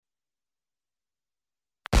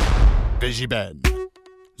Ben,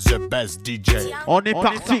 the best DJ. On est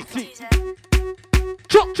parti.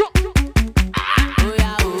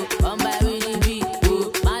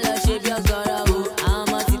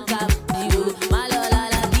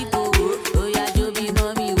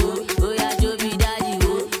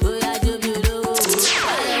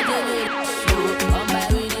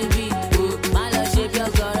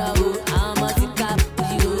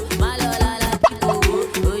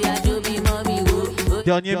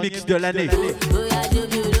 Dernier mix de l'année.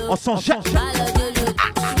 On s'en cherche.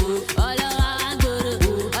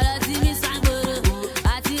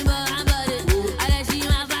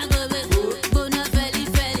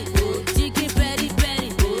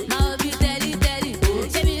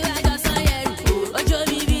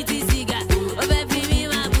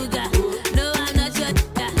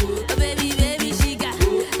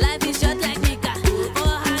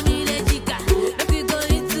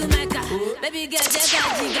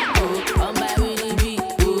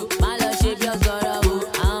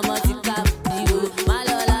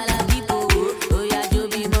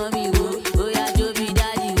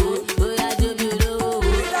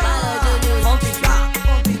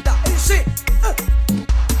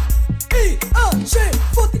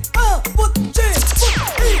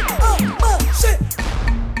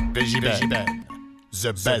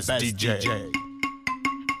 The best DJ.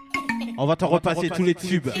 On va te repasser tous les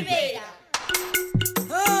tubes.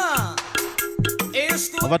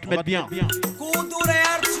 On va te mettre bien.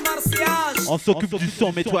 On s'occupe du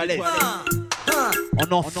son, mets-toi à l'aise.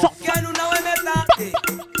 On en sort.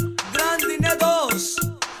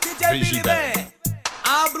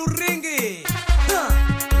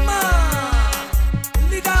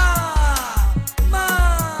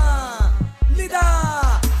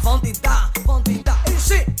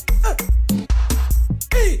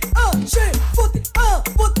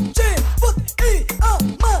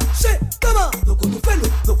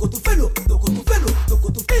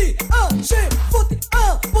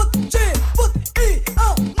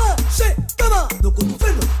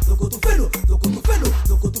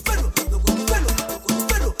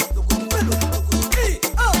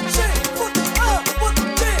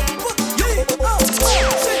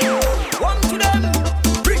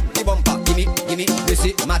 best DJ.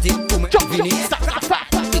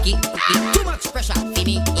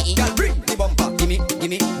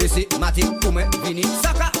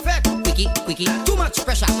 Too much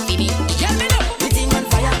pressure. The thing on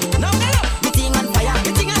fire. Now me love. The thing on fire.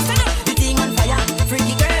 The thing on fire. The thing on fire.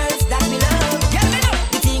 Freaky girls that me love.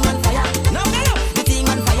 The thing on fire. Now me love. The thing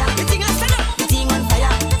on fire. The thing on fire. The thing on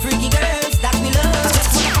fire. Freaky girls that me love.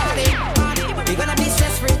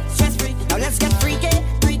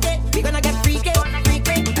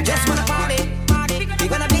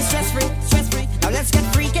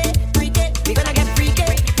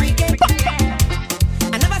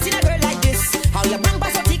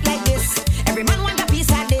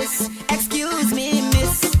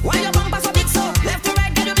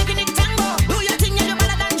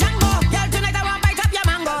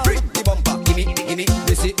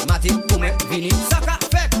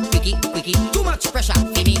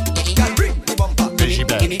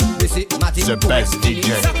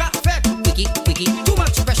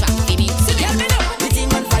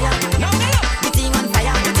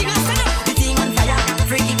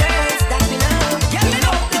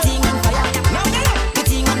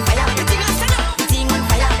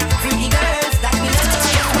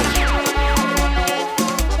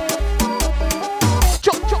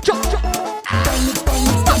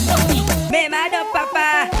 Mais madame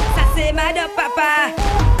papa, ça c'est madame papa.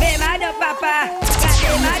 Mais madame papa, ça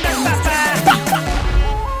c'est madame papa.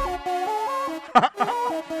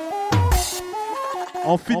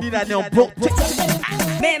 On finit l'année en bon.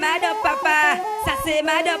 Mais madame papa, ça c'est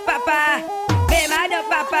madame papa. Mais madame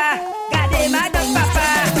papa, gardez madame papa.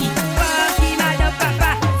 Femme qui madame papa,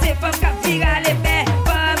 c'est femme qui tire à l'épée.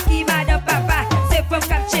 Femme qui madame papa, c'est femme qui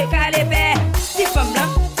tire à l'épée. Si femme là,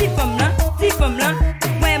 si femme là, si femme là,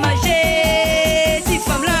 moi manger, si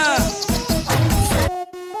femme là.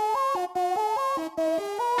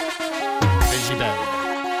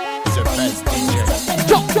 The best DJ.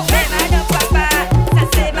 Mais madame papa, ça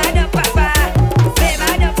c'est madame papa. Mais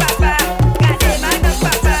madame papa, gardez madame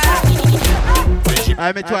papa.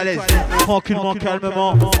 Allez, mets-toi à l'aise. Tranquillement,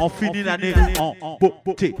 calmement. On finit l'année en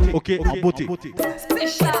beauté. Ok, en beauté.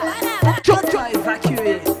 Spécial. Quand tu as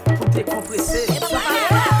évacué pour décompresser.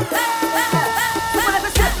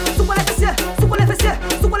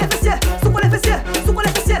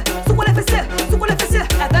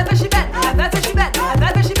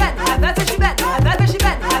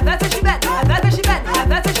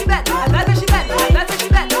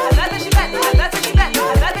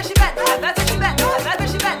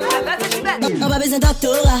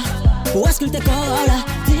 ausculte corps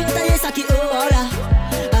Tire taille ça qui oh là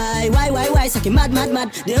Aïe, why, ça qui mad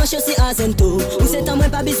Déhanche aussi à zento Ou c'est en moins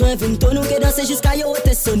pas besoin vinto Nous que danser jusqu'à yo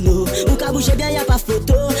te sono Ou ka bouger bien y'a pas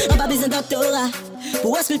photo On pas besoin doctorat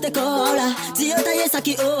Pour ausculte corps là Tire taille ça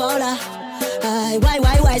qui oh là Aïe,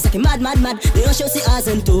 why, ça qui mad Déhanche aussi à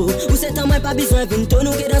zento Ou c'est en moins pas besoin vinto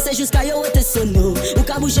Nous que danser jusqu'à yo te sono Ou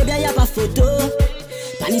ka bouger bien y'a pas photo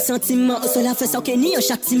Pas ni sentiment, cela fait ça ni un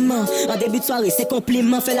châtiment. En début de soirée, c'est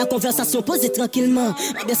compliment. Fait la conversation, posez tranquillement.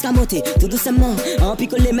 Ambiance qu'à monter, tout doucement. En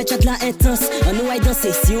picolé, mais chat la intense. En nous aille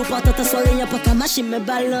danser, si ou pas en soirée, y'a pas qu'à marcher, mais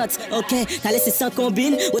balance. Ok, t'as laissé sans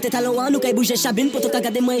combine. Ou t'es à l'ouan, nous qu'à bouger chabine. Pour tout qu'à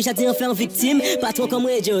garder moi, j'ai dit en fait en victime. Pas trop comme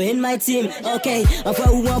radio in my team. Ok, en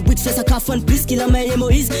voix ou en bout de fait, ça cafone plus qu'il en met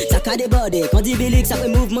Moïse. Ça qu'a débordé, quand dit Bélix, ça fait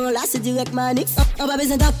mouvement là, c'est direct manix. On va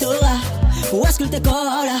besoin doctorat. Ou est-ce que t'es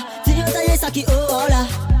corps là? Tire taille ça qui oh là.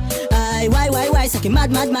 Aïe, why, ça qui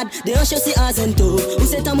mad Déhanche aussi à zento Ou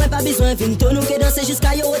c'est en moins pas besoin vinto Nous que danser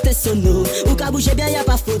jusqu'à yo te sono Ou ka bouger bien y'a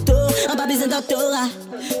pas photo On pas besoin doctorat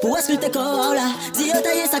Pour ausculte corps là Tire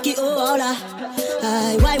taille ça qui oh là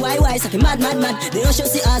Aïe, why, ça qui mad Déhanche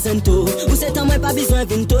aussi à zento Ou c'est en moins pas besoin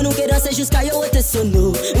vinto Nous que danser jusqu'à yo te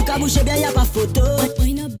sono Ou ka bouger bien y'a pas photo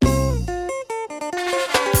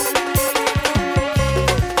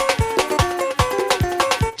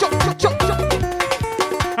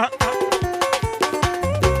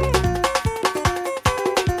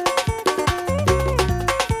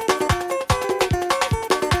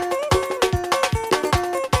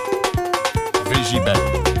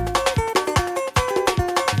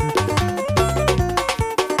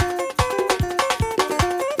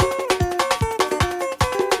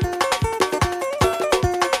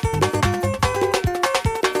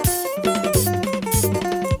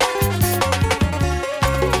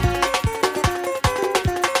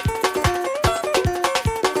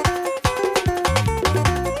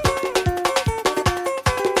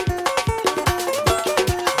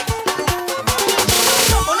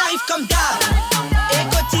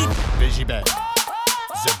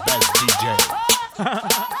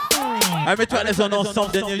Mets-toi à l'aise en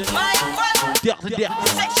ensemble, Daniel. Derrière.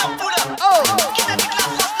 Oh, qui t'a dit que la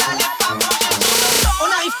France n'allait pas bouger? On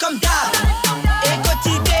arrive comme d'hab. Et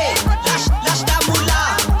quotidien, lâche ta moula.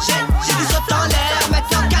 J'ai du saut en l'air,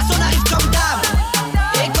 maintenant casse, on arrive comme d'hab.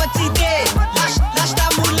 Et quotidien, lâche ta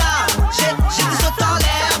moula. J'ai du saut en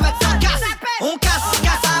l'air, maintenant casse. On casse,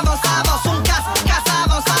 avance, on casse,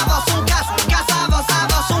 avance, on casse,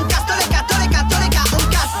 avance, on casse. Tous les gars, on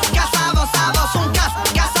casse, avance, on casse,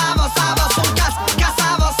 avance, on casse,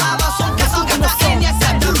 avance, on casse, on casse.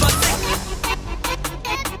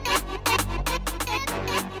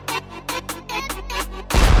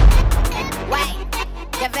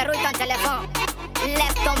 Verrouille ton téléphone,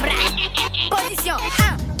 laisse ton bras. Position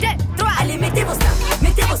 1, 2, 3. Allez, mettez vos snaps,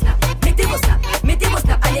 mettez vos snaps, mettez vos snaps, mettez vos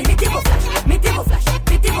snaps. Allez, mettez vos flashs, mettez vos flashs,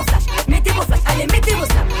 mettez vos flashs, mettez vos flashs. Allez, mettez vos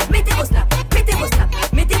snaps, mettez vos snaps, mettez vos snaps,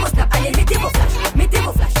 mettez vos snaps. Allez, mettez vos flashs, mettez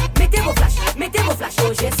vos flashs, mettez vos flashs, mettez vos flashs.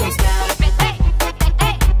 Oh, j'ai son snap.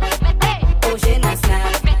 Oh, j'ai un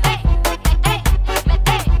snap.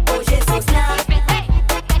 Oh, j'ai son snap.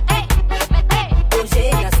 Oh,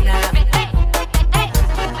 j'ai un snap.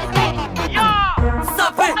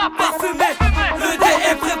 Parfumé, le dé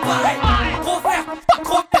est préparé. Trop faire,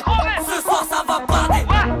 trop bête. Ce soir ça va barder.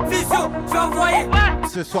 Visio, je vais envoyer.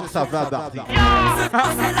 Ce soir ça va barder. Ce soir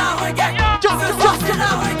c'est la regagne. Ce soir c'est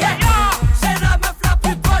la regagne. J'ai la meuf la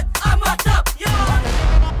plus bonne à ma table.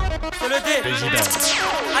 C'est le dé.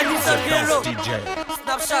 Anissa Biello.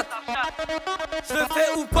 Snapchat. Je le fais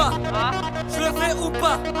ou pas? Je le fais ou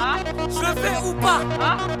pas? Je le fais ou pas?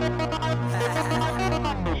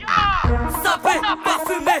 Sapé,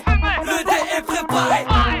 parfumé, le dé est préparé.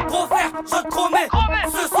 Gros frère, je te promets,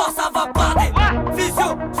 ce soir ça va barder.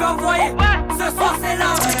 Visio, je vais envoyer. Ce soir c'est la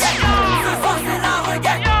regagne. Ce soir c'est la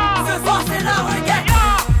regagne. Ce soir c'est la regagne.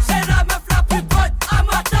 J'ai la meuf la plus bonne à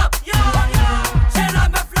ma table. J'ai la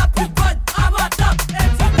meuf la plus bonne à ma table. Et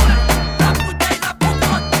tu vois, la bouteille la plus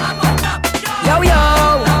grande à ma table. Yo, yo.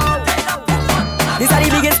 La bouteille la plus grande à ma This are the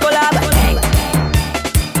biggest collab.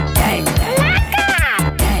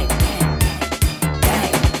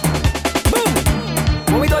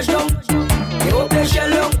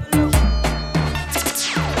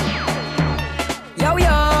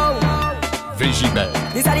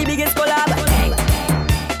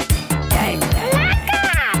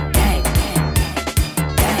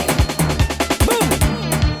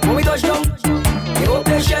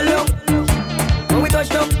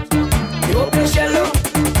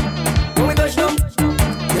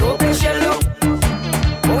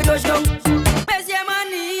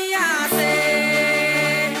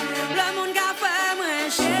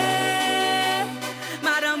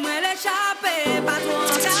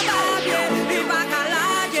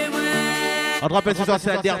 On te rappelle ce soir,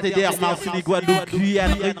 c'est la DRTDR, Martinique, Guadeloupe,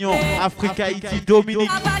 Guyane, Réunion, Afrique, Haïti,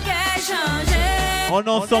 Dominique. On est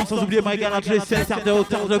ensemble sans oublier Maïga entre les 7 terres de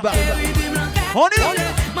hauteur de bas. On est là.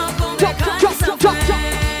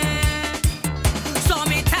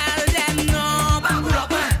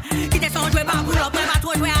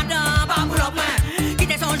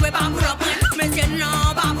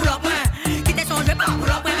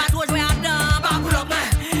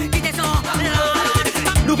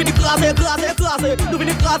 Nous venons craser, nous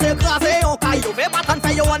venons craser, on caille, on fait pas tant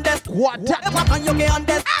faire yo en des. What? Pas tant yo en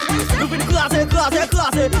des. Nous venons craser,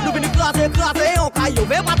 nous venons craser, on caille, on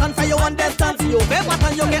fait pas tant faire yo en des. Si on fait pas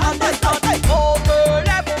tant yo en des. Oh que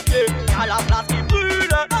les pompiers, y'a la place qui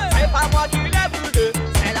brûle. C'est pas moi qui les brûle,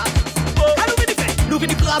 c'est la. Nous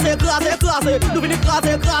venons craser, nous venons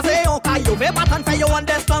craser, on caille, on fait pas tant faire yo en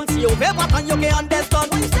des. Si on fait pas tant yo en des.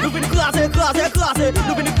 Nous venons craser,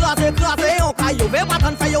 nous venons craser, on caille, on fait pas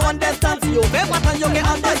tant faire yo en des. Si on fait pas tant yo en des.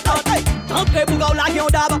 Entrez bougaou la gueule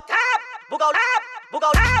d'ab. Bougaou,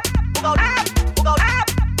 bougaou, bougaou, bougaou,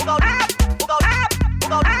 bougaou,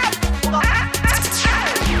 bougaou, bougaou.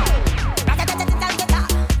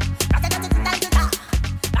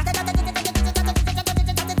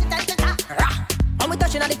 When we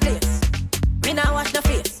touching on the place, we now wash the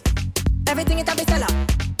face. Everything it have be sell out.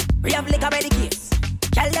 We have liquor by the case.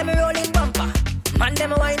 Tell them rolling bumper, man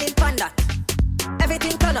them whining panda.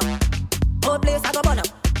 Everything turn up, whole place I go burn up.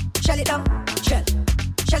 Shell it down, shell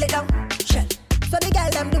it down, shell. So the girl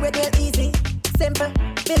them do it real easy, simple,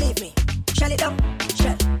 believe me. Shell it down,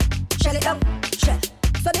 shell it down, shell.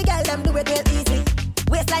 So the girl them do it real easy.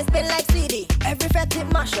 Waistline spin like CD, every fret it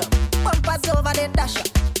mash up. Bumpers over then dash up.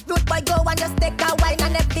 Root boy go and just take a wine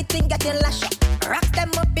and everything getting lash up. Rocks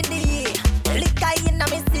them up in the air, liquor in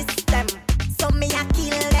my system. So me a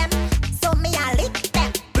kill them, so me a lick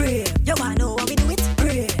them. Brave, you wanna know how we do it?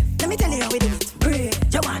 Brave, let me tell you how we do it. Brave,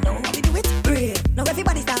 you wanna know how we do it? Brave, now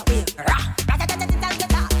everybody start with.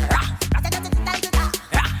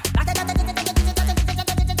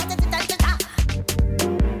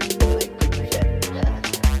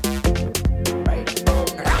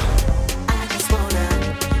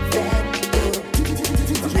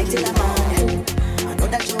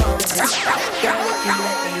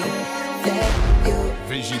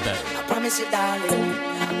 I promise you, darling,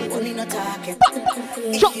 I'm only not talking.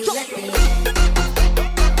 If you let me.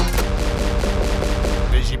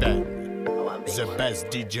 Vigibel, the best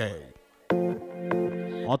DJ.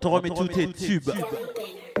 On te remet tous tes tubes.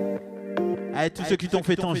 Allez, tous ceux qui t'ont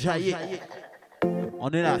fait enjailler. On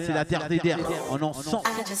est là, c'est la terre des derrière. On en sent.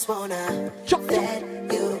 I just wanna let you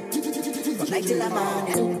like till I'm on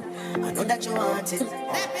it. I know that you want it,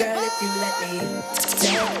 girl. If you let me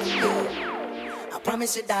you. I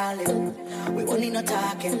promise you, darling, we won't need no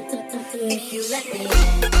talking. If you let me.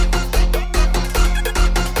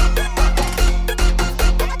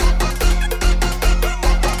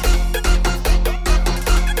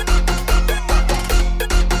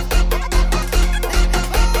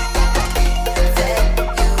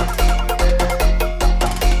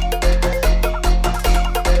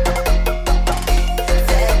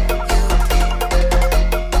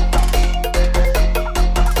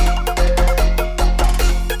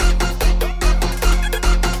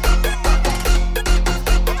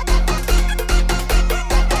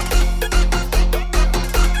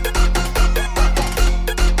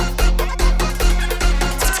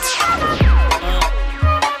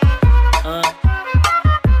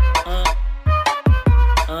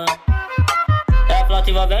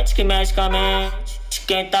 Que mexe com a mente,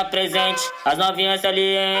 quem tá presente, as novinhas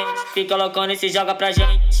salientes, fica loucona e se joga pra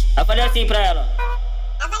gente. Eu falei assim pra ela.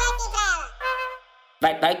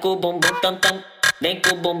 Vai com o bumbum tam tam, vem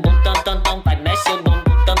com o bumbum tam tam tam, vai mexe o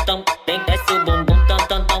bumbum tam tam, vem desce o bumbum tam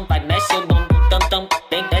tam tam, vai mexe o bumbum tam tam,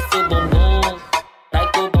 vem desce o bumbum,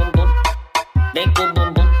 vai com o bumbum, vem com o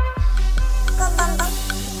bumbum.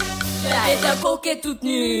 Et ta coquette toute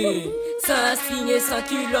nue, sans signe et sans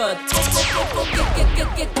culotte. Toute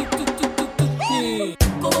nue.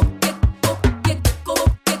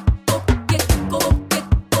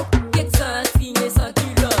 Sans signe et sans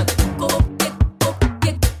culotte.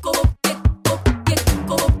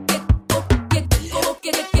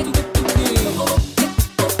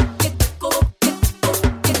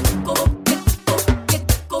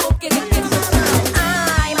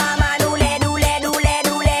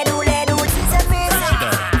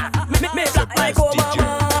 The best DJ.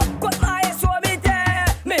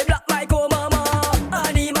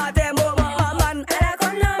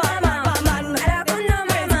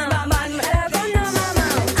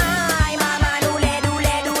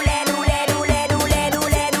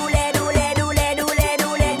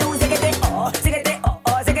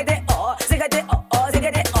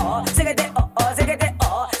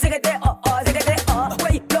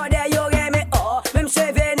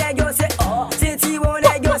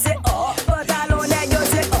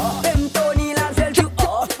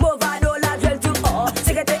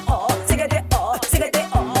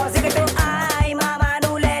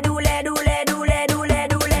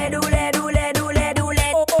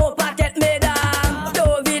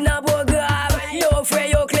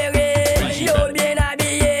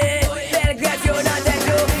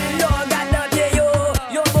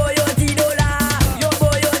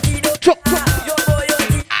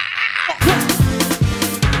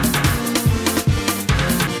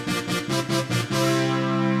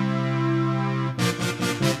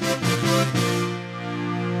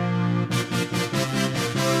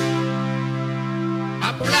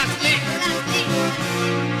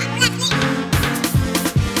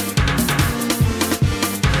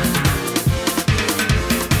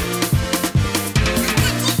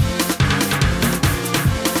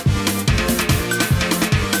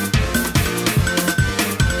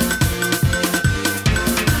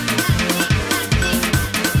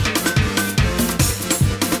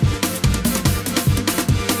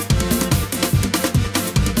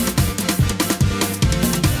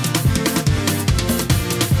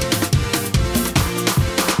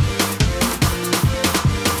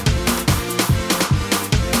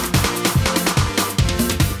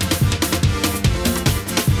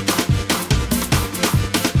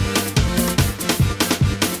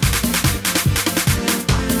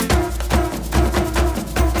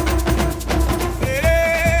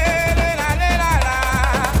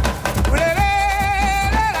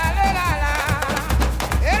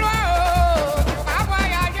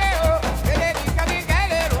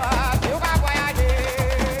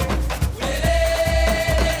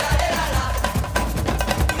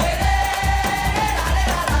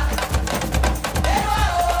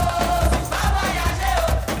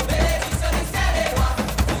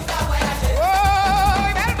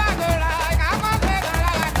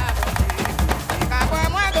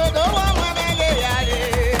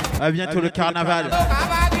 À bientôt le carnaval.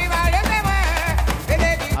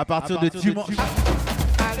 À partir de dimanche.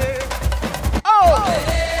 Oh!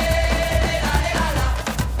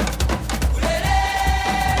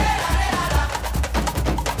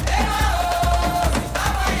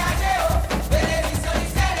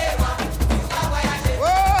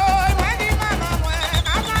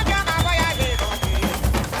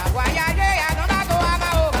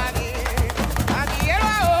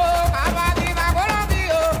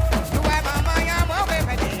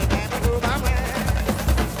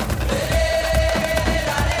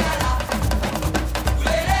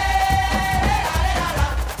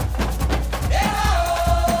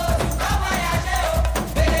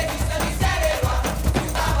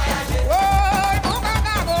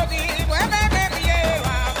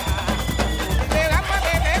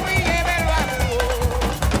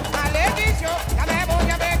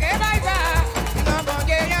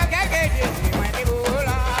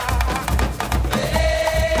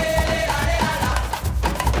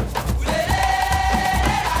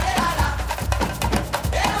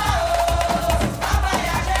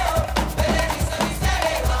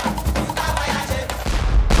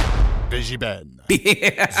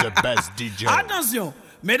 The best DJ. Attention,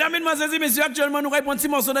 mesdames, mesdemoiselles et messieurs, actuellement nous répondons un petit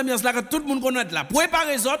morceau d'ambiance là que tout le monde connaît là.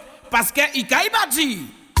 Préparez les autres parce que il caille bâti.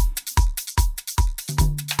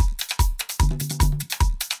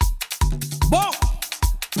 Bon.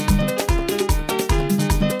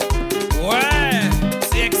 Ouais,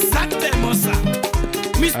 c'est exactement ça.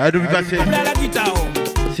 Ah, n'oublie pas,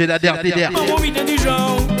 c'est la dernière. On vit du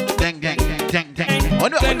genre. Ding, ding, ding, ding. On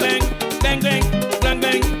Ding, ding, ding, ding, ding,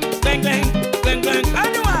 ding, ding, ding.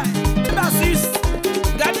 Anyway, bassiste,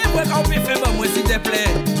 gardez-moi quand on peut faire moi s'il te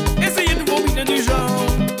plaît. Essayez de combiner du genre.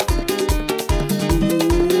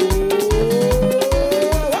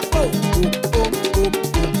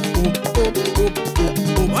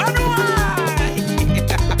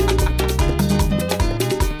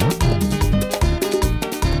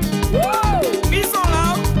 Ils sont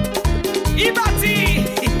là, ils bâtissent.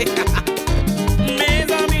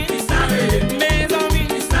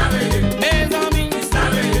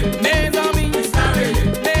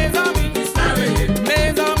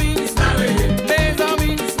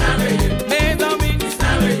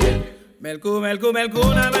 Melku,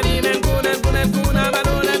 na mani, melku, na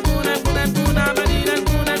mano, na mani,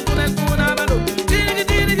 na mano.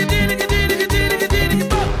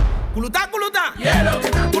 Kuluta, yellow,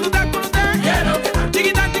 kuluta, yellow,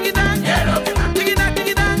 tigita, yellow, tigita,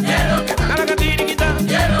 yellow, alakati,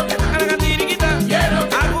 yellow, yellow,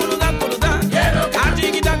 akuluta, yellow,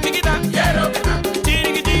 tigita, yellow,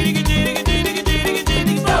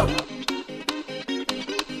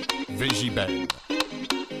 Vigibel.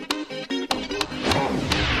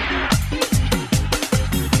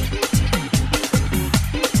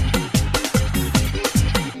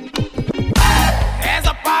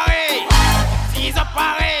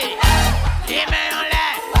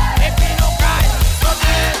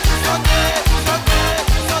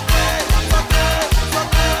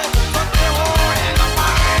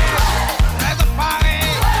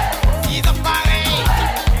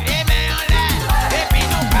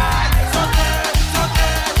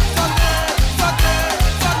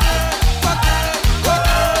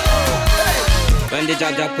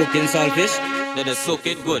 Jab cooking saltfish, let us soak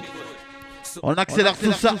it good. On accélère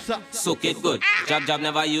tout ça. Soak it good. Jab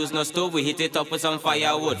never use no stove, we hit it up with some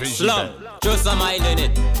firewood. Slum, throw some oil in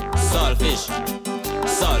it. Saltfish,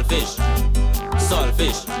 saltfish,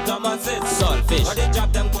 saltfish. Come on, sit. Saltfish. What they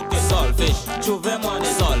Jab them cooking? Saltfish. Chuve money.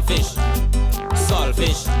 Saltfish,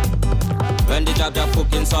 saltfish. When the Jab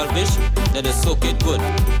cooking saltfish, let us soak it good.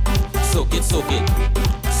 Soak it, soak it.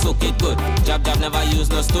 Soak it good. Jab never use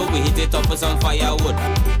no stove, we hit it up with some firewood.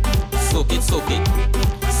 Soak it, soak it.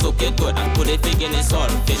 Soak it good and put it big in the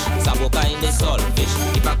saltfish. Saboka in the saltfish.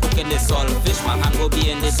 If I cook in the saltfish, my hand will be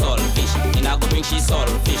in the saltfish. And I go bring she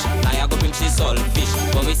saltfish. Now I go bring she saltfish.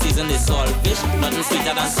 When we season the saltfish, nothing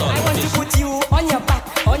sweeter than saltfish. I want to put you on your back,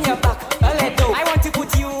 a little. I want to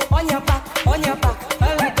put you on your back, a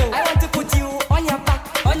little. I want to put you on your back,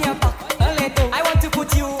 a little. I want to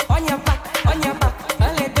put you on your back, a little.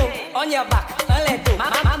 On your back, a little.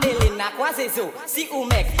 Mama Melina, quase so. Si ou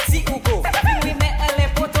mec, si ou go. We met a le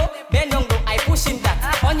poto, benongo, I push him that.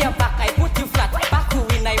 On your back, I put you flat. Back to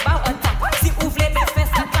win, I bow attack. Si ou flip the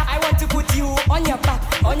first attack. I want to put you on your back,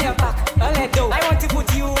 a little. I want to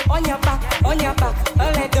put you on your back, a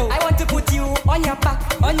little. I want to put you on your back,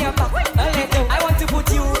 a little. I want to put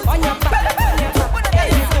you on your back, a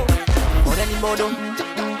little. Modo, modo,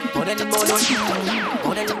 modo, modo, modo,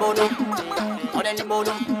 modo, modo, modo, modo,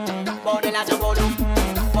 modo, modo, modo, modo,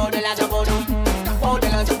 modo, modo,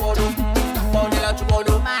 modo, modo,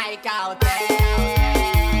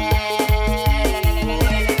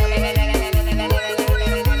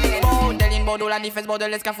 la ni fait de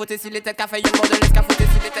l'escafouté si les têtes café, il de l'escafouté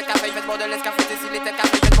si les têtes café, il de l'escafouté si les têtes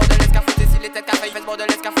café, il de l'escafouté si les têtes café, il de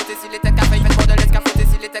l'escafouté si les têtes café, il de l'escafouté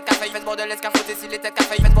si les têtes café, il de l'escafouté si les têtes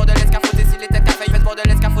café, il de l'escafouté si les têtes café, il de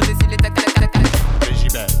l'escafouté si les têtes café.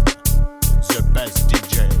 VJB, the best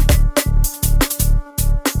DJ.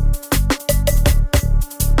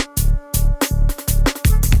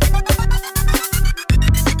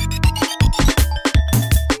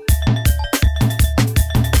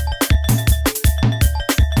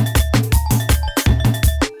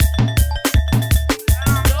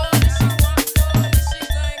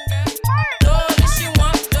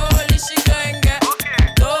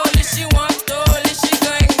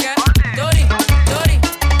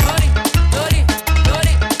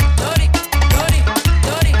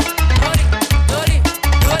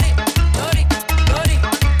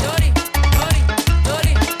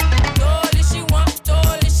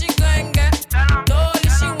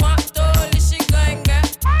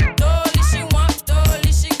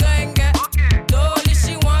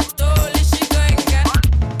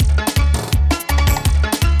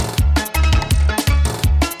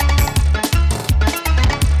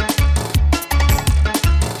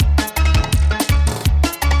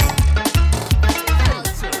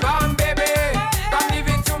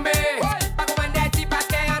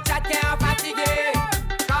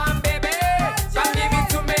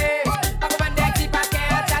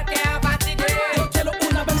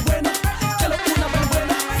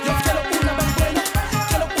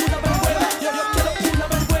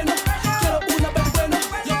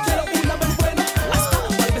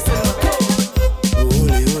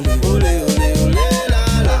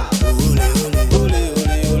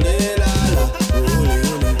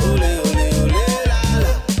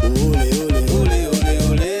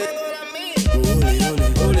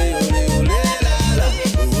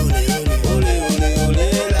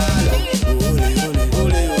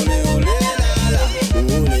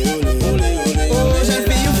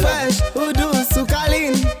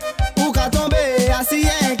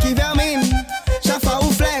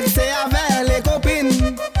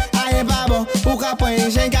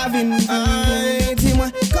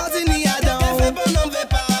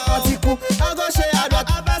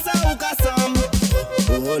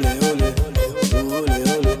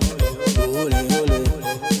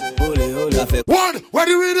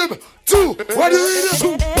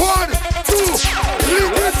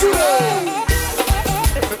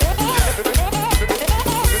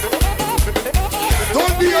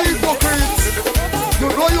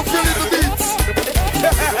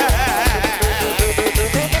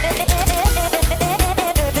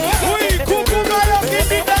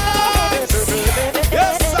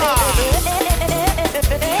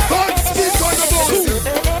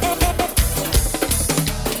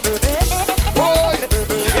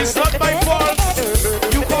 It's not my fault.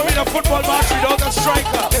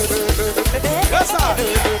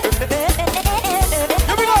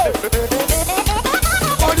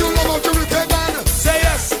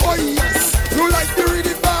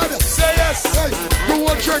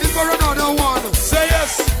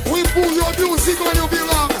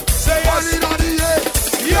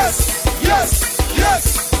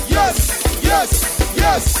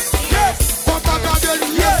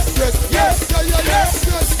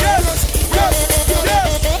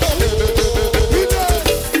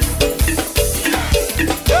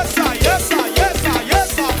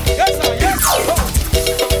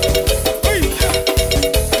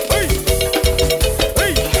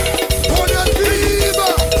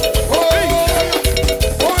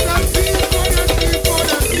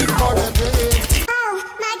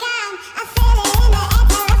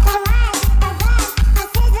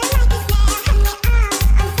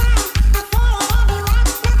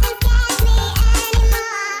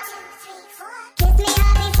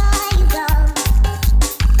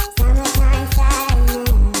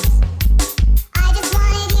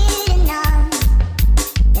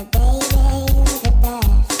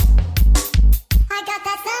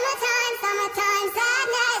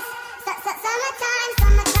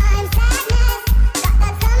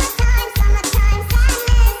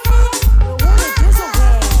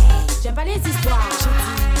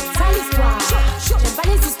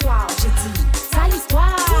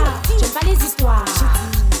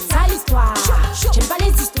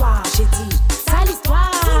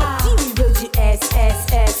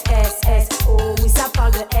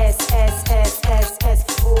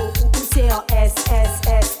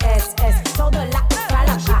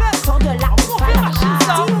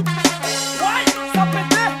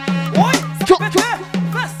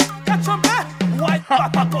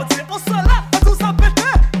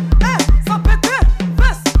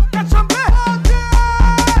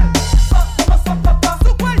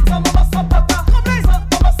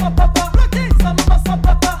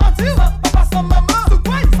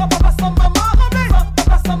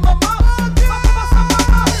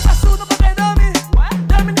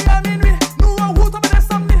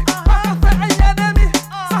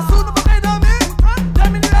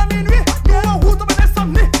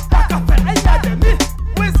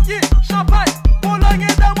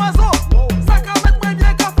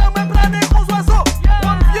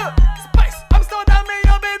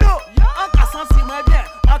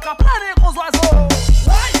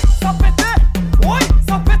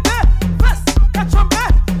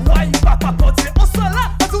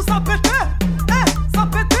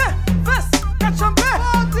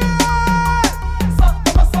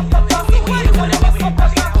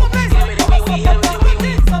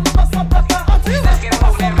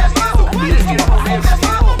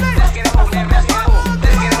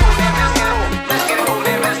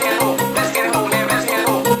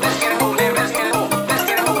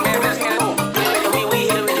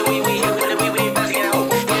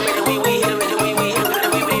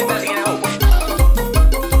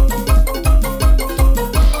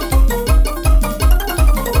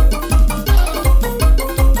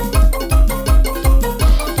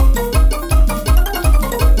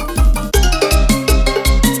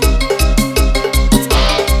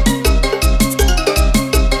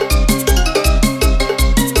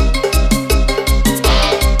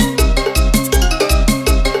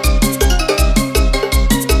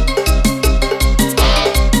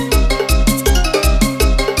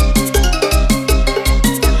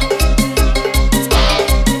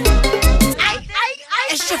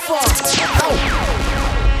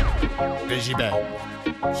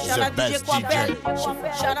 Shout out DJ Quabel.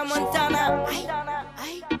 Shout out Montana.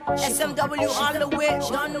 SMW all the way.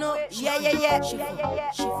 Don't know. Yeah.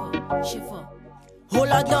 Hold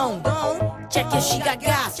her down. Check if she got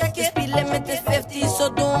gas. Speed limit is 50, so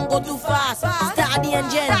don't go too fast. Start the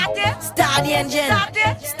engine. Start the engine.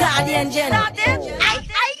 Start the engine.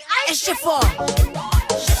 Et shift up.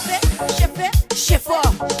 Shift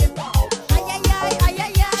up.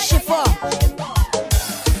 Shift up.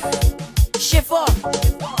 Shift up.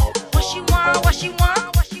 What she want?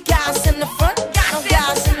 Gas in the front, no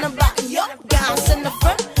gas in the back. Yo, gas in the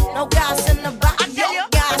front, no gas in the back. Yo,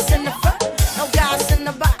 gas in the front, no gas in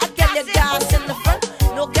the back. I tell you, gas in the front,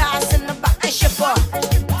 no gas in the back. And shift up.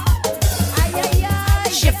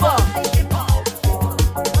 Shift up.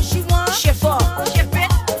 What she want? Shift up.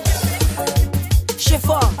 Shift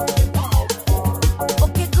up.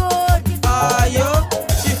 Okay, good. Yo,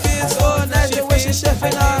 she feels so nice the way she's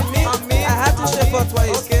chefing on me. I have to shift her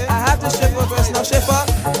twice. I have to shift her twice. Now shift her,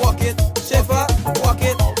 walk it, shift her, walk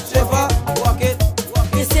it, shift her, walk it.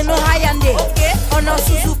 This ain't no Hyundai, or no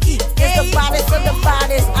Suzuki. It's the baddest of the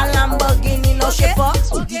baddest. A Lamborghini, no shift her.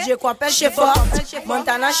 DJ Quapel shift her.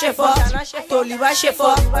 Montana shift her. Toliva shift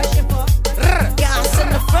her. Gas in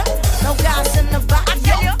the front, no gas in the back.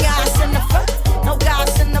 Yo, gas in the front, no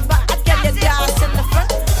gas in the back. I tell you, gas in the front,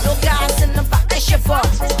 no gas in the back. And shift her.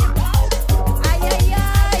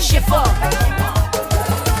 Shift her.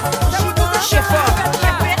 Shift her.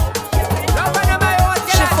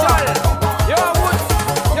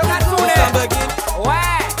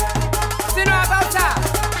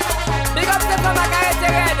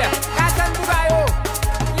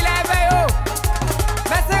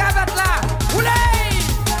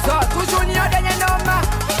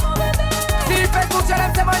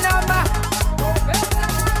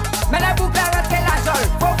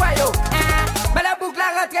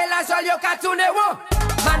 Yo katune wo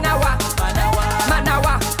Manawa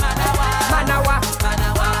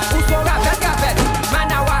Uso gafet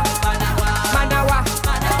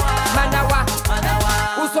Manawa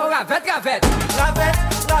Uso gafet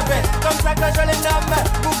Comme ça que je les nomme.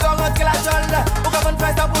 Pour qu'on rentre la jolle, pour qu'on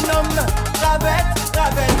fasse ça pour nomme. Ravette,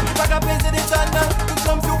 pas qu'à peser des tonnes. Tout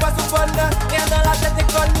comme si ou pas sous bonne, rien dans la tête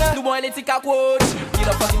est conne. Nous bon les tika coach, il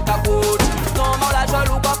a fucking ta coach. Non non la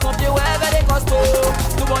jolle ou pas pompier ouais vers les costauds.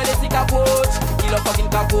 Nous bon les tika coach, il a fucking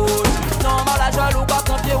ta coach. Non non la jolle ou pas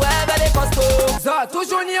pompier ouais vers les costauds. So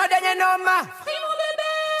toujours ni au dernier nom.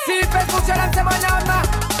 Si il fait pour cela c'est mon nom.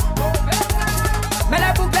 Mais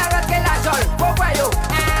la boucle a rentré la jolle, faut voir yo.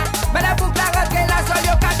 Mais la boucle a rentré la jolle,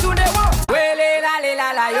 yo katune wo. Wele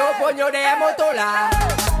la yo pogno de moto la.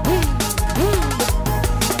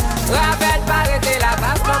 Rappelle pas arrêter la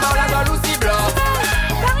passe, maman la jolle aussi bloc.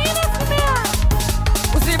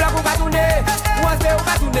 Aussi bloc ou katune, ou en ou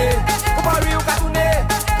katune. Ou pas lui ou katune,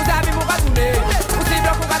 ou amis ou katune. Aussi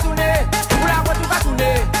bloc ou katune, ou la boîte ou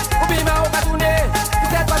katune. Ou bima ou katune, ou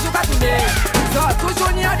cette fois ou katune. So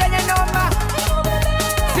toujours ni au dernier nom.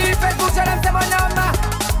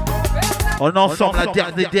 On est ensemble, la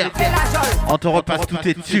dernière. On te repasse tous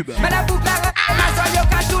tes tubes.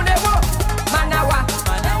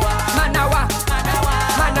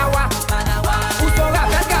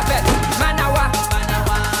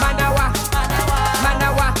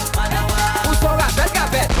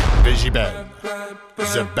 VJBen,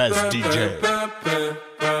 the best DJ.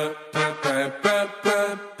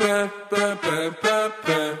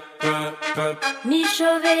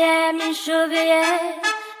 Michaud veillait,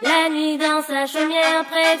 la nuit dans sa chaumière,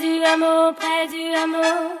 près du hameau,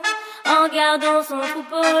 en gardant son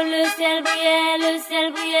troupeau, le ciel brillait,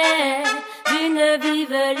 d'une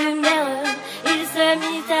vive lumière, il se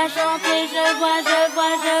mit à chanter, je vois.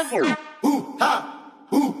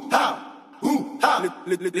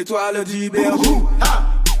 L'étoile d'hiver,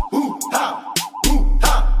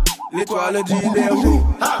 l'étoile d'hiver,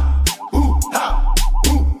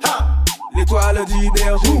 l'étoile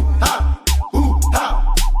d'hiver.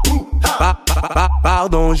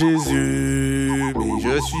 Pardon Jésus, mais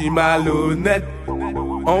je suis malhonnête.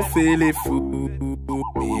 On fait les fous,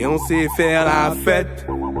 mais on sait faire la fête.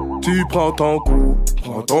 Tu prends ton coup,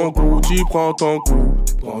 tu prends ton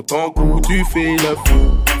coup, tu fais le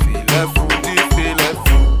fou, tu fais le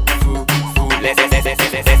fou.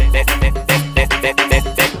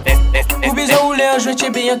 Ou besoin ou l'air, je t'ai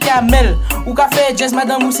bien camel. Ou café, jazz,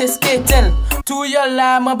 madame, ou c'est skatel. Tout yo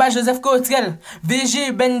là, moi bas Joseph Cotrel.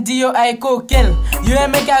 VG, Bendio, Aiko, Kel. Yo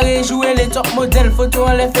aime carré jouer les top modèles. Photo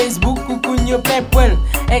en les Facebook, coucou yo pepwell.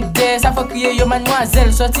 Ekde, ça faut crier yo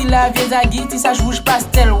mademoiselle. Sorti la vieille zagui, ti sa rouge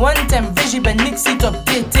pastel. One time, VG, Ben Nixie, top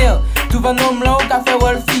détel. Tout va nom là au café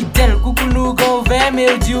wall fidèle. Coucou nous go vert, mais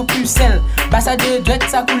audio plus sel. Bassa de duet,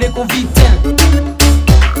 ça coule qu'on vitel.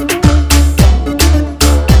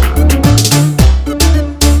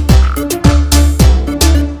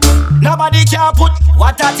 Nobody can put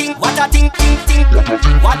what a thing, ting, ting.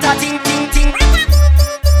 What a thing, ting.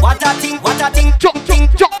 What a thing, ting, ting.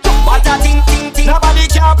 What a thing, ting. Nobody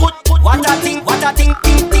can put what a thing,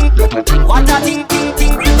 ting, ting. What a thing,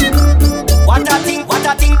 ting. What a thing, ting.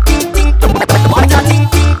 What a thing,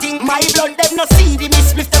 ting. My blood them no see the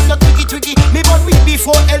miss, lift them no twiggy. Me born weed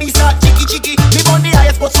before Elisa, chicky. Me born the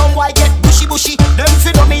highest, but some white get bushy. Them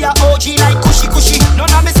fi know me a OG like cushy.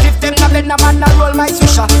 None of me sniff them, na bend a man a roll my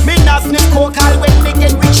swisher. Me not sniff coke all when me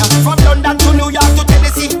get richer. From London to New York to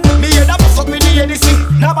Tennessee, me hear that fuck with the NC.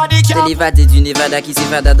 Nobody can. C'est l'évadé du Nevada qui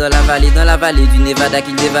s'évada dans la vallée du Nevada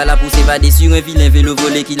qui dévala pour s'évader sur un vilain vélo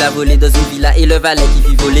volé qu'il a volé dans une villa et le valet qui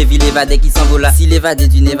fit voler, ville évadé qui s'envola. Si l'évadé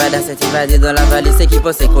du Nevada s'est évadé dans la vallée, c'est qu'il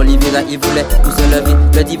pensait qu'on libéra, il voulait tout se lever.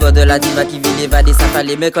 Le diva de la diva qui vit l'évadé, ça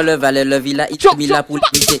fallait, mais quand le valet le villa, il a mis la poule,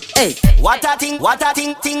 hey! What a thing, ting. What a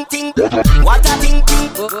thing, ting.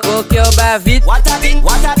 Au cœur bat vite. What a thing, ting.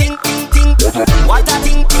 What a thing,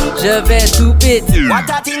 ting. Je vais tout péter. What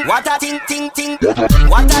a thing, ting. What a thing, ting.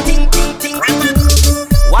 What a thing, ting.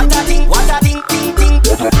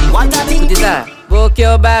 What a thing, écoutez ça. Au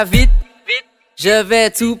cœur bat vite. Je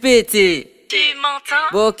vais tout péter. Tu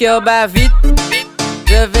m'entends? Au cœur bat vite.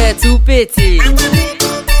 Je vais tout péter.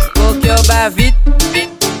 Au cœur bat vite.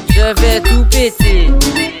 Je vais tout péter.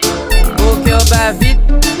 Au cœur bat vite.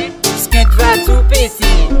 Skid va tout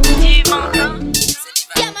péter. Tu m'entends?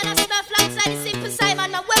 Yeah, man, I smell like Simon, Simple Simon.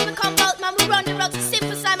 Now when we come out, man, we run the road to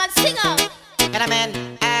Simple Simon. Sing out. Get a man,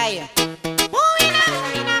 aye.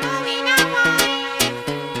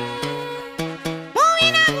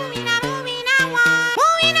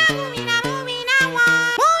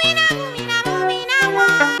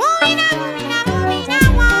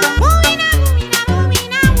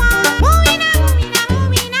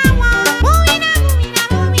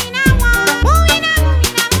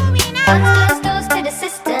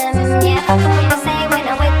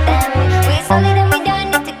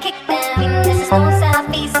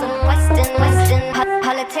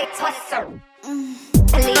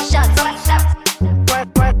 Police shots, what's up? Work,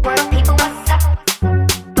 people, what's up?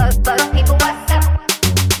 Work, people, what's up?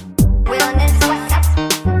 Realness, what's up?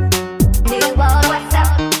 New world, what's up?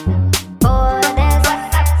 Borders,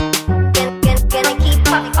 what's up? Gonna keep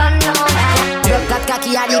up on the moment. Drop kat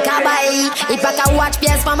kaki a di kabay. If I can watch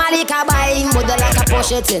pièce from a di kabay. Model like a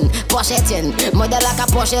pochetin. Model like a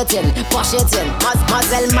pochetin.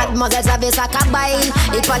 Mademoiselle savait sa kabay.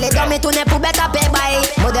 Il fallait dormir tourner pour bête à pébay.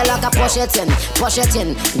 Model like a pochetin.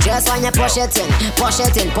 Just on your pochetin.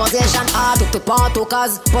 Position A, tout pas en tout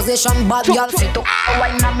case. Position bad girl. Si tout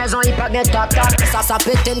wine la maison, il pas de tac. Ça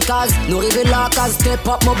pète une case. Nous rive la case. Step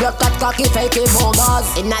up, mon bloc 4 kaki fake et bon gaz.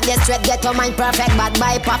 In a des straight, get your mind perfect. Bad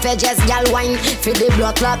boy, parfait, just gal wine. Fait des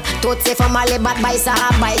blocs là. Toutes ces femmes allez bad boy, ça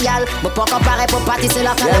a by gal. Mais pas comparer pour partir, c'est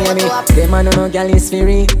la calme. Them man no gal is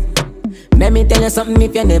free. Let me tell you something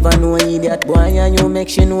if you never know idiot boy and you make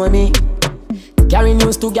she know me. Carry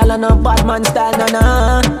news to gal on a bad man style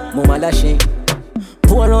na. Mama lashe.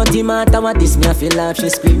 Pour out the matter what this me I feel like she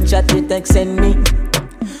screenshot the text send me.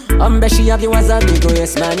 Bet she have you as a big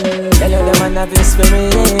yes man. Tell you the man have his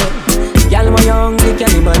spirit. Gal when you hungry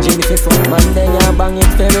can imagine if you fuck man then you bang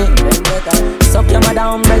it ferry. Suck your mother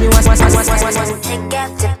umbre you was.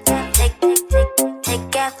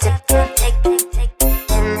 Take out tip.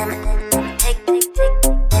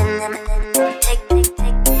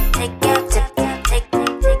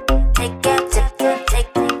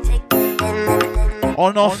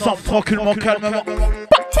 On ensemble tranquillement, calmement.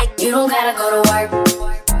 You don't gotta go to work.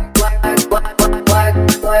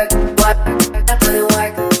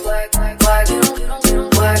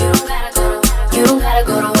 You don't gotta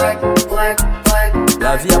go to work.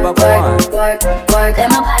 La vie a pas pour moi. Let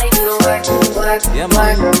my body do the work. Yeah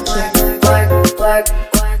man.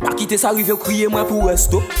 Pas quitter ça arrive crier moi pour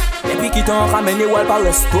resto. Et puis qui t'en ramène wall par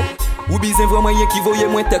resto. Ou bizin vraiment y'a qui voyait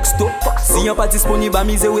moins texto. Si y'a pas disponible à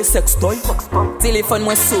miser ou sextoy. Téléphone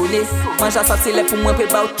moins sonné. Mange à ça c'est pour moi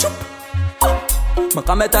prépa ou choup. Ma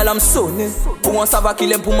camette à l'âme sonné. Pour on savoir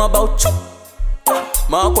qu'il aime pour moi ba ou choup.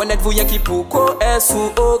 Man connaît vous y'en qui pour ko S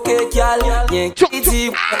ou ok gal. Y'en qui dit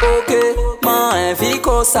ok. Man invite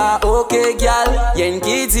ça ok gal. Y'en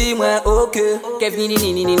qui dit moi ok. Kevin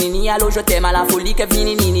ni allo je t'aime à la folie.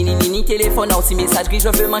 Kevin ni téléphone aussi messagerie. Je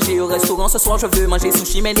veux manger au restaurant ce soir. Je veux manger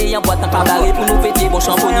sushi mais n'ayant boîte en cabaret pour nous fêter bon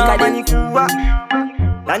champagne.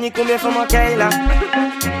 La ni combien fois manquer là.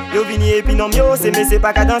 Yo vini et puis non mio c'est mais c'est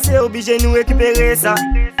pas qu'à danser obligé nous récupérer ça.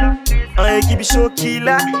 En équipe choquée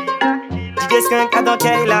là. Qu'est-ce qu'un dans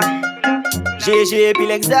quel là? GG et puis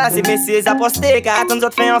l'exas et mais c'est aposté car attends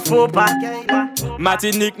d'autres fait un faux pas.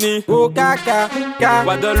 Martinique ni au caca ka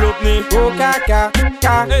Guadeloupe ni au caca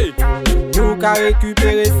ka. Hey, nous qu'a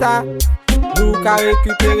récupérer ça. Nous qu'a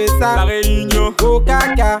récupérer ça. La Réunion au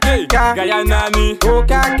caca hey, ka. Guyana ni au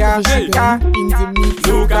caca hey, ka.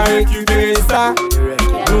 Nous qu'a récupérer ça.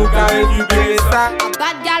 Nous qu'a récupérer ça.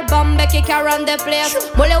 Bad gal bombe qui can run the place.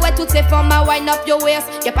 Mole ouais toutes ces femmes à wind up your waist.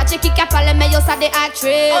 Y'a pas de qui a parlé mais yo ça des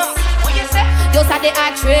actrices. Yo ça des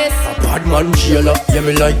actrices. A bad man Sheila, yeah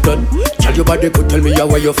me like that. Tell your body could tell me how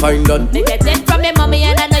where you find that. Me get it from me mommy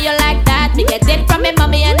and I know you like that. Me get it from me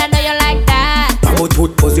mommy and I know you like that. Pamo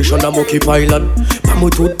tooth position I'm okay pilot. Pamo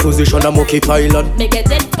tooth position I'm okay pilot. Me get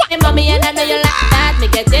it from me mommy and I know you like that. Me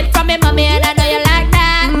get it from me mommy and I know you like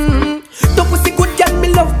that. Ton pussy good girl me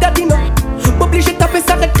love daddy no. Obligé taper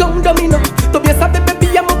ça réclame domino. T'as bien ça baby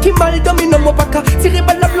y'a mon qui mal domino. Mon paka tiré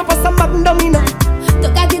balle l'eau pas ça mag domino. T'as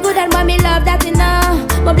qu'à dire good and mommy love daddy no.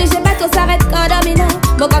 M'obligé pas tout s'arrête quand domino.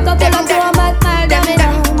 Mon quand on te l'entoure en mode mal domino.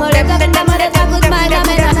 Mon lève avec ta mode ta good mal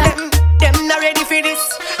domino. Them not ready for this.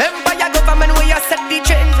 Empire government where you set the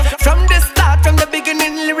trend. From the start, from the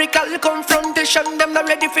beginning, lyrical confrontation. Them not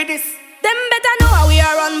ready for this. Them better know how we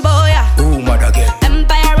are run boy. Ooh mad again.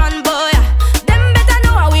 Empire run boy. Them better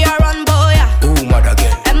know how we are run boy. Ooh mad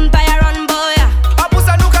again. Empire run boy.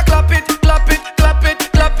 Abusa nuka clap it, clap it, clap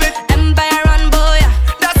it, clap it. Empire run boy.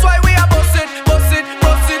 That's why we are boss it, boss it,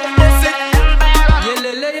 boss it, boss it.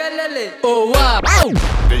 Yelele. Oh wow.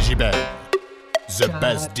 Vegibel, the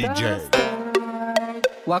best DJ.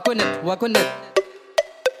 Wakonet.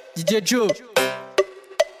 DJ Joe.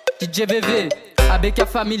 DJ VV. ABK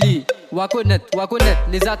Family. Wakonet.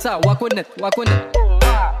 Les Atta. Wakonet.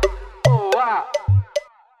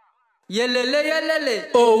 Yelele.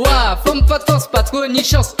 Oh wa, femme pas de force, pas trop ni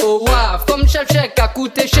chance. Oh wa, femme chef à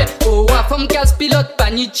coûter cher. Oh wa, femme casse pilote,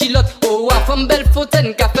 pas ni chilote. Oh wa, femme belle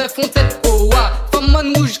fontaine, café fontaine. Oh wa, femme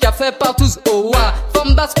man rouge, café partout. Oh wa,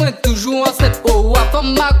 femme basse pointe, toujours en set. Oh wa,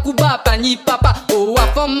 femme Makuba, pas ni papa. Oh wa,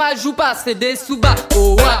 femme Majouba, c'est des sous-bas.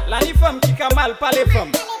 Oh wa, la ni femme qui a mal pas les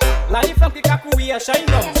femmes. La ni femme qui a couru à chaque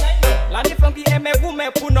homme. La ni femme qui aime vous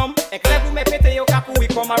mais pour nom. Et que vous me pété yo kakoui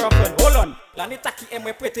comme un rappel. Hold on. La ni ta qui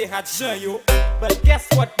aime pété hadjan yo. But guess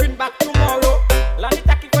what? Bring back tomorrow. La ni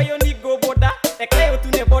ta qui voy yo ni go boda. Et que yo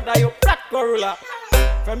tourne boda yo flat Corolla.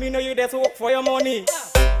 From you know you just work for your money.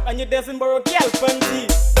 And you doesn't borrow girl fancy.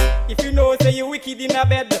 If you know say you wicked in a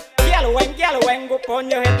bed. Girl when go pon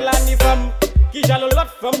your head. La ni femme qui jalo lot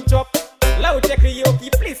from chop. Là où t'es crié qui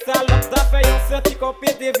plie ça, l'autre t'as fait un sorti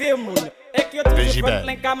copier des vieux mounes. Et que tu fais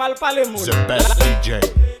plein camal pas le monde. The best DJ.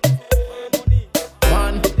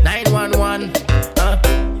 911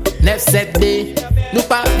 9-7D. Nous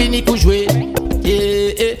pas fini pour jouer.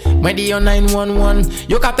 Moi dis yo 911.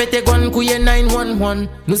 Yo ka pété gun kouye 911.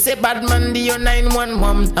 Nous c'est bad man di yo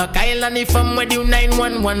 911. Kaila ni femme moi di yo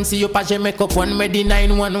 911. Si yo pas jamais kopon moi di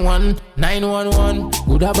 911. 911.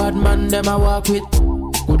 Good a bad man them a walk with.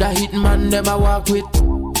 Good a hit man them a walk with.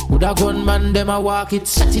 Good a gun man them a walk it.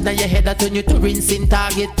 Shot in your head that turn you to rinsing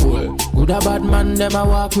target. Good a bad man them a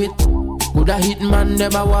walk with. Good a hit man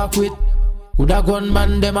them a walk with. Good a gun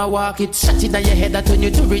man them a walk it. Shot in your head that turn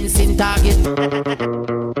you to rinsing target.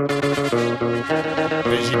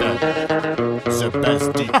 Vegibel, the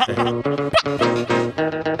best DJ.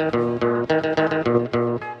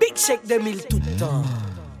 Big Shake 2000 tout le temps.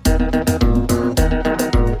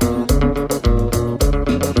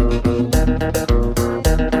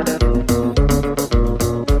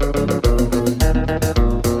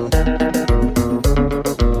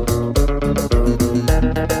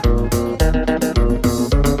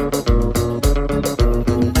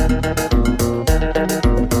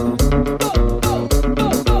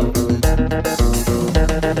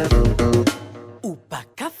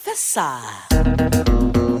 Ça.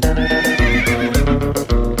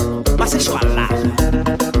 Mas c'est choix là.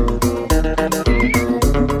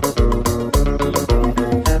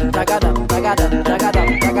 Tagada.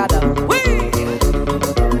 Oui.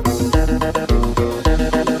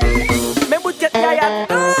 Mais bout de tête yaya.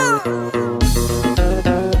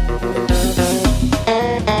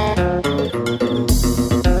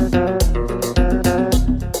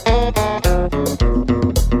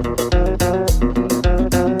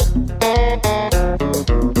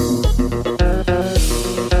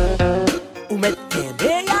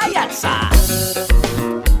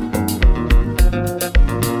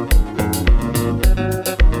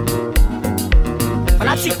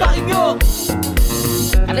 team yo.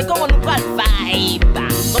 Allez, comment nous parle vibe?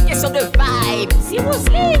 Son question de vibe,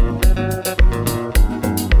 seriously.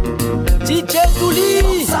 DJ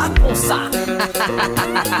Douli, ça pour ça.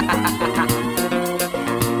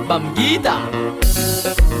 Bamguida.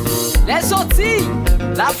 Les Antilles,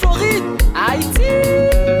 la Floride, Haïti,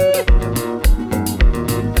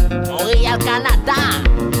 Montréal, Canada.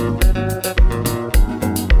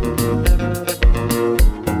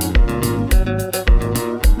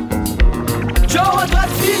 Joe doit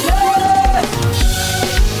filer.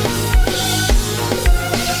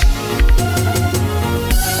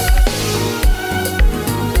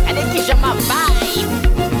 Elle est qui j'aime ma vibe.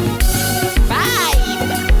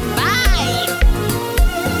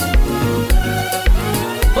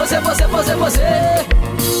 Posez.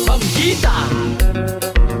 Bamguita.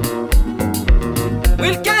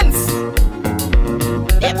 Wilkins.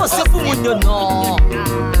 Et posez pour mon nom.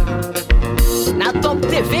 Na Top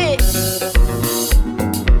TV.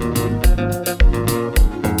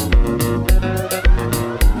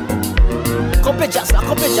 Compé jazz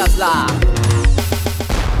là.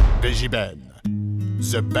 VJ Ben,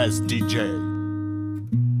 the best DJ.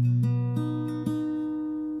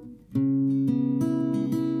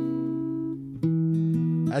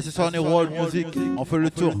 Allez, ce soir on est World Music, on fait le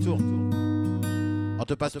tour. On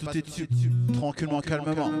te passe tout est dessus, tranquillement,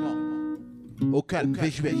 calmement. Au calme,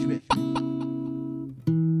 VJ.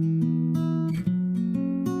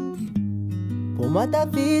 Pour moi t'as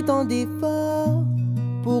fait tant d'efforts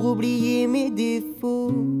pour oublier mes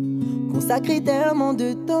défauts, consacrer tellement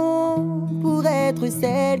de temps pour être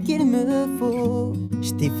celle qu'il me faut.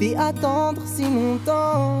 Je t'ai fait attendre si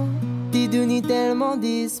longtemps, t'ai donné tellement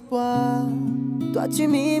d'espoir. Toi tu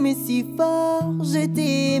m'aimais si fort, je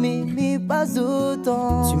t'aimais mais pas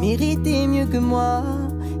autant. Tu méritais mieux que moi,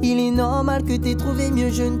 il est normal que t'aies trouvé mieux,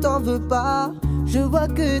 je ne t'en veux pas. Je vois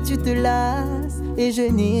que tu te lasses et je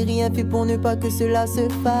n'ai rien fait pour ne pas que cela se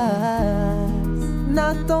fasse.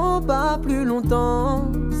 N'attends pas plus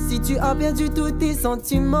longtemps, si tu as perdu tous tes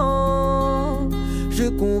sentiments, je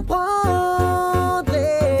comprendrai.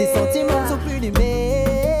 Tes sentiments ne sont plus les mêmes.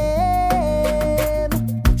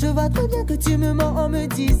 Je vois très bien que tu me mens en me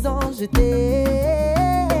disant je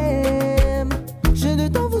t'aime. Je ne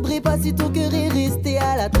t'en voudrais pas si ton cœur est resté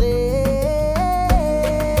à la traîne.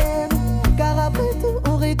 Car après tout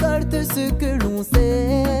on récolte ce que l'on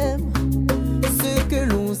sème. Ce que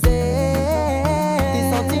l'on sème. Tes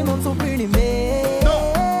sentiments ne sont plus les mêmes. Non,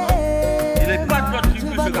 il est pas de votre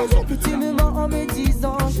truc, ce garçon. Que tu me mens en me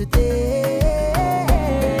disant je t'aime.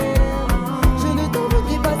 Je ne t'en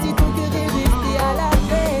voudrais pas si ton cœur est resté à la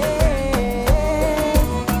veille.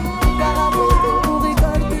 Car après tout on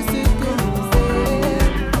récolte ce que l'on sait. Ce que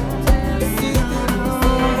l'on sait.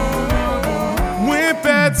 Moins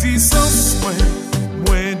petit sens,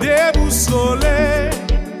 moins déboussolé.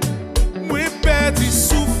 Moins petit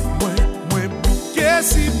souffle, moins bouquet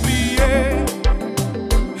si plié.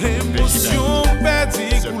 Émotion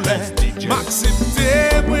petit couleur, m'accepter,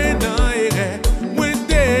 moins dans erreur, moins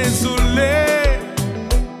désolé.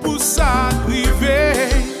 Pour ça arriver,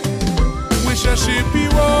 moins chercher plus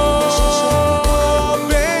haut,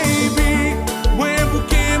 baby. Moins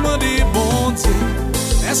bouquet, m'en des bon Dieu.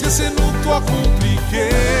 Est-ce que c'est nous toi compliqué?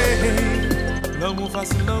 L'amour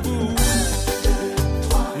facile dans vous.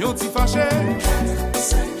 Yon ti fâché,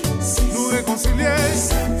 nous réconcilier.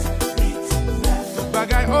 Tout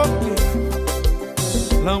bagay ok.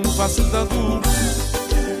 L'amour facile dans tout.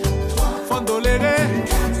 Faut tolérer,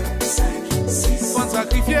 faut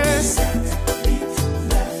sacrifier.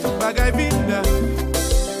 Tout bagay vide.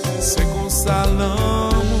 C'est comme ça l'amour.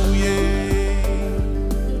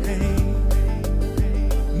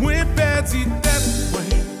 Moins petit tête,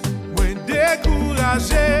 moins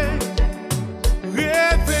découragé.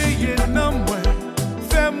 Réveillez dans moi,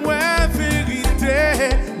 fais-moi vérité.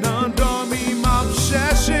 Dans dormi m'a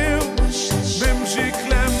cherché, même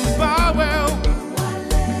j'éclaime pas ouais.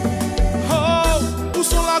 Oh, où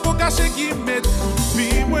sont la go caché qui met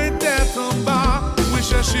puis moi tête en bas, moi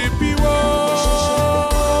chercher puis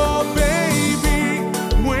oh baby,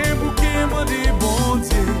 moi bouquet moi des bon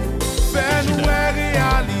Dieu, fais-nous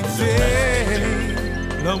réaliser.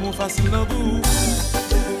 L'amour facile dans vous.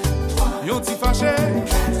 Yon ti fâché,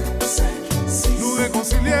 nous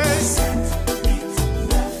réconcilier.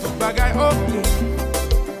 Tout bagay ok.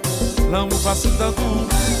 L'amour facile dans tout.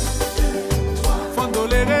 Faut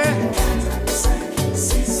tolérer,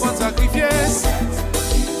 faut sacrifier.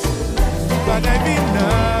 Tout bagay vide.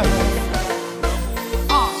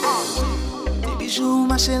 Tes bijoux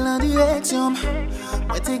marchent en direction.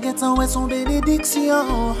 Moi t'es guettant ouais son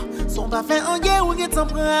bénédiction. Son pas fait en guerre ou guettant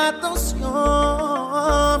prends attention.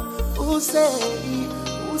 ensemble.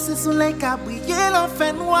 Où c'est soleil qui a brillé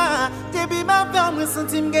l'enfer noir. Depuis ma femme, je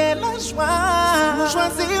sens que la joie. Nous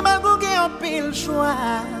choisir ma bougue en pile choix.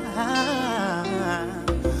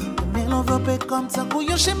 Mais l'enveloppe comme ça pour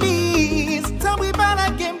une chemise. T'as pris par la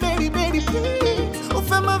game, baby, baby, please. Ou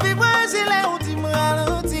fait me vivre, j'ai l'air où tu me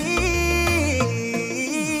ralentis.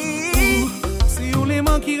 Si ou les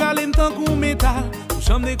mains qui râlent tant qu'on métal.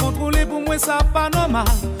 J'aime décontrôler pour moi, ça pas normal.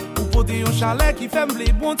 Ou porter un chalet qui fait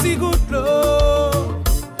me bon petit goût de l'eau.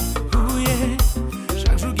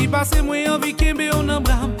 Chaque jour qui passe, moi envie qu'il me on en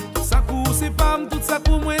brame. Tout ça pour c'est femme, tout ça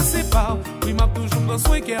pour moi c'est pas. Oui, m'a toujours dans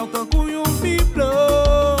soin qu'elle tant qu'on y biblo.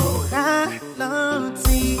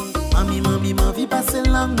 Ralenti, mami, vie passer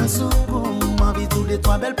langue dans soukou. M'envie tous les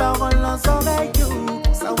trois belles paroles dans oreille.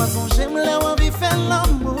 Ça va son j'aime là, envie faire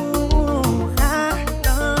l'amour.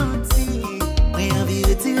 Ralenti, moi envie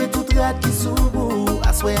retirer toute rate qui s'ouvre.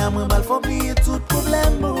 Assoyer à moi mal, faut oublier tout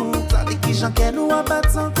problème. Avec qui j'en qu'elle nous abattre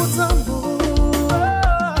sans coup de tambour.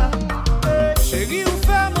 Chérie, ou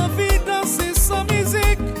fait ma vie danser sans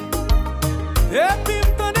musique. Et puis me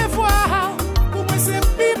donner voix. Pour moi c'est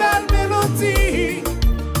plus belle mélodie.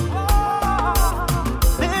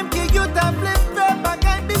 Même que yo t'appelé fait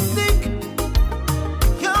bagaille mystique.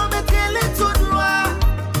 Yo mettrait les toutes lois.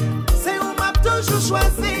 C'est où m'a toujours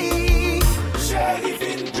choisi. Chérie,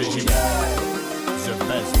 Vintage, the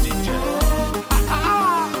best DJ.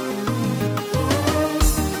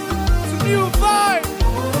 New vibe.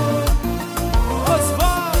 What's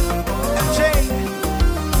vibe? MJ.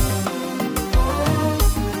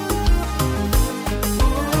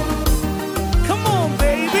 Come on,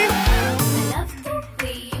 baby. I love the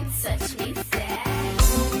way you touch me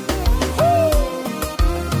fast.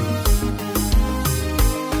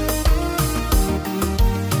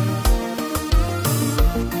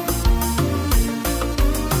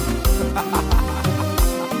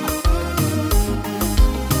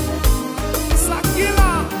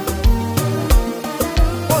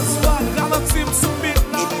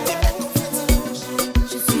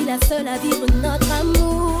 Je suis la seule à vivre notre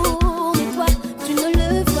amour. Mais toi, tu ne le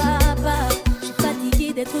vois pas. Je suis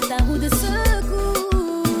fatiguée d'être ta roue de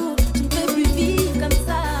secours. Je ne peux plus vivre comme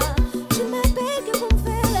ça. Je m'appelle que pour me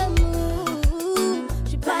faire l'amour. Je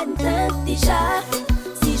suis pas une teinte déjà.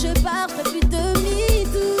 Si je pars, je fais plus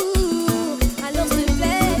demi-tour. Alors s'il te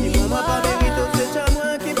plaît, dis-moi. Pas mérite, c'est déjà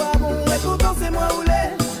moi qui va bon. Et pourtant c'est moi où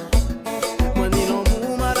l'est. Moi ni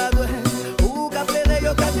l'amour maladroit. Ou qu'à plaire,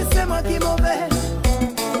 yo qu'à dire c'est moi qui mauvais.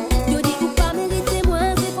 Yo dis ou pas mériter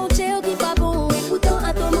moins, c'est ton chéo qui pas bon. Et pourtant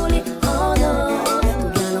à ton mollet, oh non.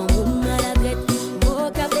 Tout bien l'amour maladrette. Au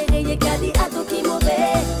cabéré, y'a qu'à dire à toi qui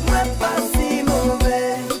mauvais. Moi pas si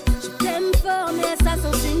mauvais. Je t'aime fort, mais ça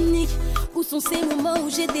sens unique. Où sont ces moments où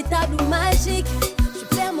j'ai des tableaux magiques?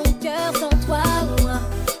 Je perds mon cœur sans toi, moi.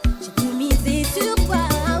 J'ai tout misé sur toi,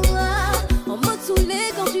 en mode saoulé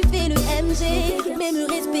quand tu fais le MG. Mais me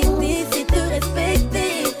respecter, c'est te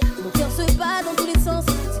respecter. Mon cœur se bat dans tous les sens.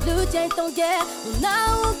 Si le tien est en guerre, on n'a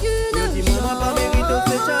aucune Dis-moi pas mérite,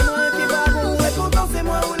 c'est déjà moi qui va bon. Et pourtant c'est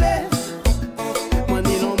moi où l'est. Moi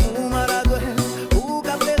ni l'amour maladroit. Ou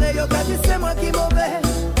qu'à plaire, yo qu'à dire c'est moi qui mauvais.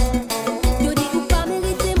 Yo dis ou pas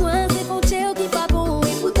mériter moins, c'est ton chéo qui pas bon.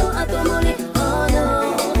 Et pourtant à ton mollet, oh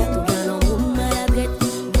non. Tout bien l'amour maladrette.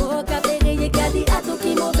 Au cabéré, y'a qu'à dire à toi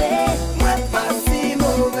qui mauvais. Moi pas si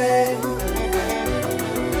mauvais.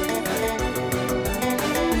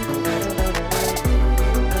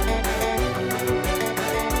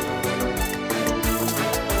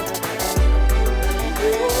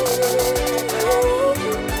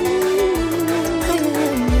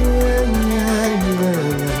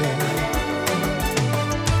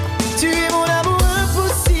 Tu es mon amour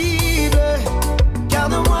impossible, car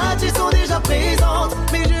nos moitiés sont déjà présentes.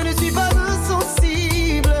 Mais je ne suis pas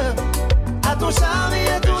insensible à ton charme et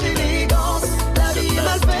à ton élégance. La vie est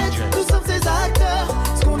mal faite, nous sommes ces acteurs.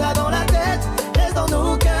 Ce qu'on a dans la tête reste dans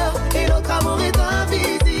nos cœurs, et notre amour est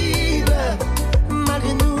invisible.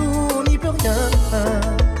 Malgré nous, on n'y peut rien.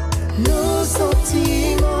 Nos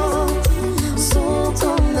sentiments sont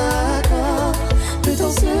en accord. Le temps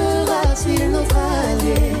sera-t-il notre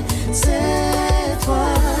allié cette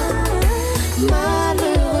fois?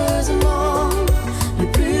 Malheureusement, le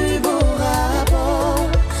plus beau rapport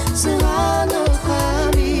sera notre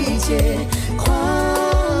amitié.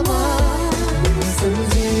 Crois-moi, nous sommes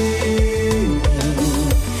unis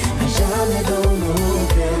à jamais dans nos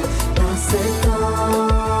cœurs. Par cet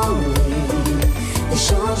envie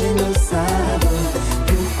d'échanger nos saveurs.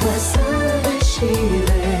 Pourquoi se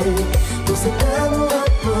déchirer pour cet amour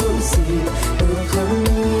impossible? Notre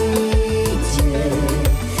amitié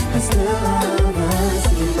restera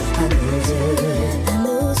invincible à nos yeux.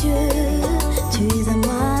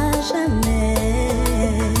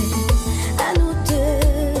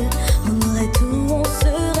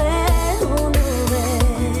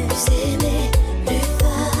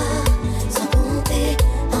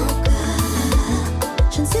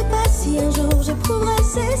 un jour j'éprouverai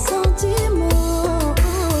ces sentiments.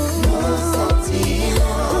 Nos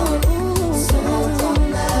sentiments sont en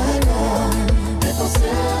accord. Le temps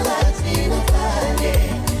sera-t-il notre allié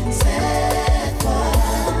cette fois?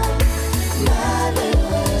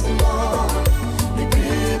 Malheureusement, le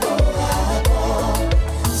plus beau rapport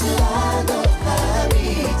sera notre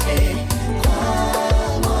amitié.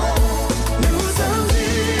 Crois-moi, nous sommes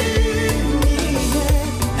unis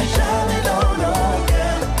à jamais dans nos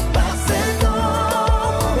cœurs par cet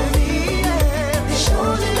envie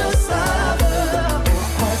d'échanger nos saveurs.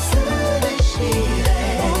 Pourquoi se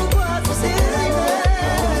déchirer? Pourquoi se désirer?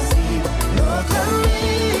 Notre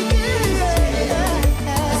amitié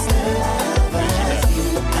restera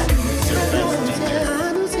facile à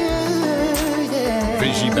nos yeux.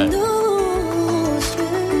 Végibel. Notre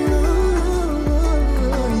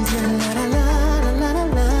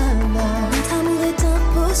amour est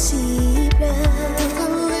impossible. Notre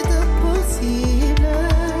amour est impossible.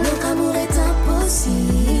 Notre amour est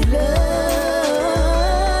impossible.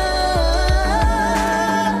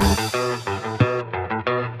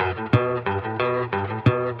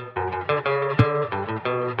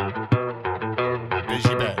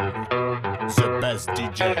 Végibel. The best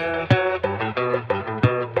DJ.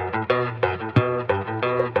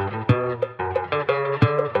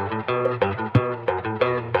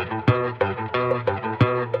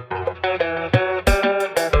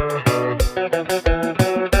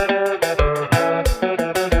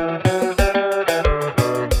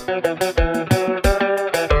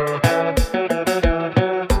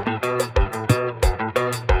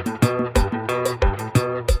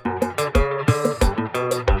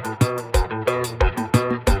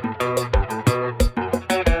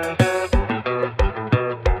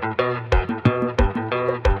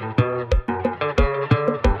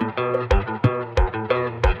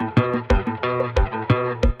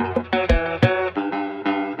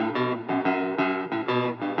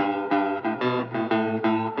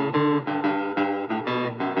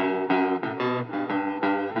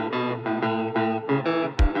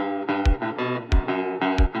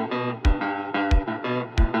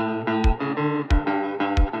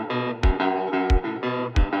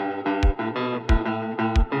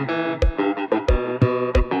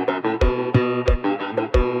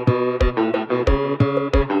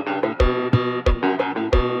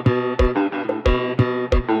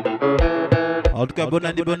 En tout cas, bonne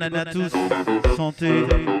année à tous. Santé,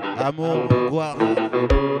 amour, gloire.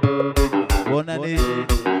 Bonne année.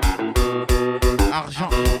 Argent.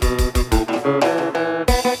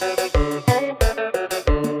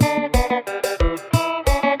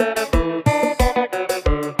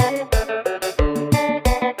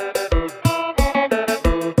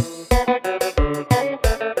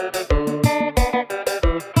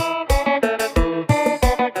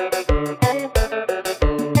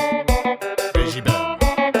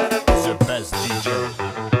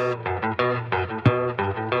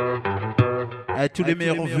 Tous les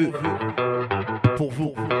meilleurs vœux pour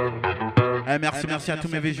vous. Merci à tous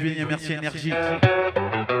mes VJuliens, merci Énergie,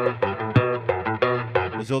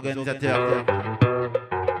 aux organisateurs,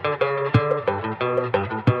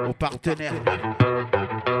 aux partenaires.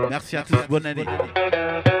 Merci à tous, bonne année.